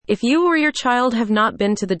If you or your child have not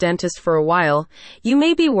been to the dentist for a while, you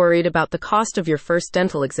may be worried about the cost of your first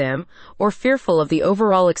dental exam or fearful of the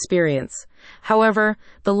overall experience. However,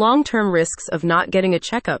 the long-term risks of not getting a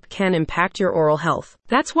checkup can impact your oral health.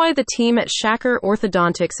 That's why the team at Shaker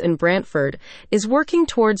Orthodontics in Brantford is working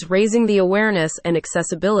towards raising the awareness and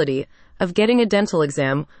accessibility of getting a dental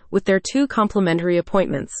exam with their 2 complimentary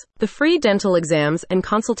appointments. The free dental exams and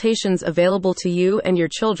consultations available to you and your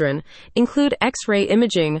children include X-ray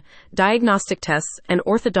imaging, diagnostic tests, and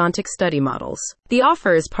orthodontic study models. The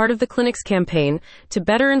offer is part of the clinic's campaign to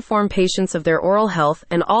better inform patients of their oral health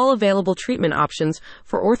and all available treatment options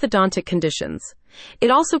for orthodontic conditions.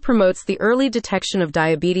 It also promotes the early detection of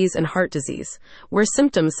diabetes and heart disease, where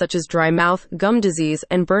symptoms such as dry mouth, gum disease,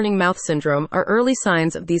 and burning mouth syndrome are early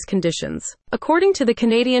signs of these conditions. According to the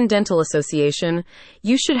Canadian Dental Association,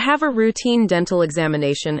 you should have a routine dental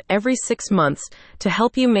examination every 6 months to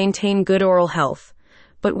help you maintain good oral health.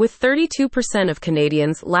 But with 32% of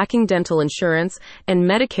Canadians lacking dental insurance and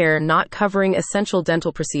Medicare not covering essential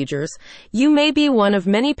dental procedures, you may be one of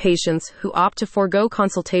many patients who opt to forego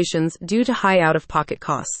consultations due to high out-of-pocket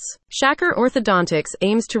costs. Shaker Orthodontics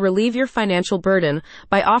aims to relieve your financial burden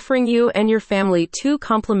by offering you and your family 2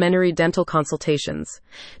 complimentary dental consultations.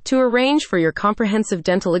 To arrange for your comprehensive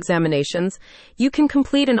dental examinations, you can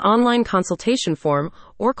complete an online consultation form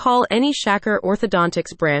or call any Shaker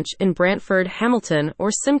Orthodontics branch in Brantford, Hamilton,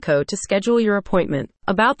 or Simcoe to schedule your appointment.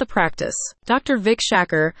 About the practice. Dr. Vic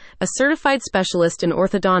Shaker, a certified specialist in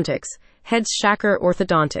orthodontics, heads Shaker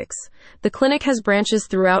Orthodontics. The clinic has branches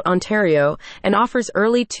throughout Ontario and offers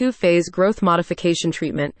early 2-phase growth modification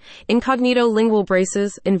treatment, incognito lingual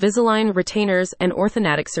braces, Invisalign retainers, and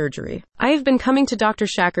orthodontic surgery. I have been coming to Dr.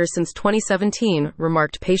 Shaker since 2017,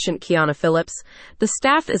 remarked patient Kiana Phillips. The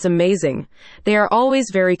staff is amazing. They are always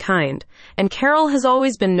very kind, and Carol has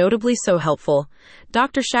always been notably so helpful.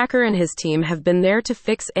 Dr. Shaker and his team have been there to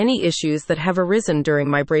fix any issues that have arisen during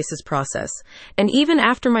my braces process, and even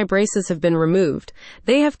after my braces have been removed,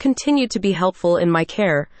 they have continued to be helpful in my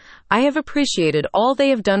care. I have appreciated all they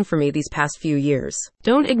have done for me these past few years.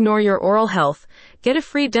 Don't ignore your oral health. Get a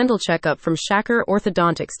free dental checkup from Shaker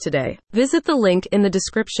Orthodontics today. Visit the link in the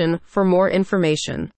description for more information.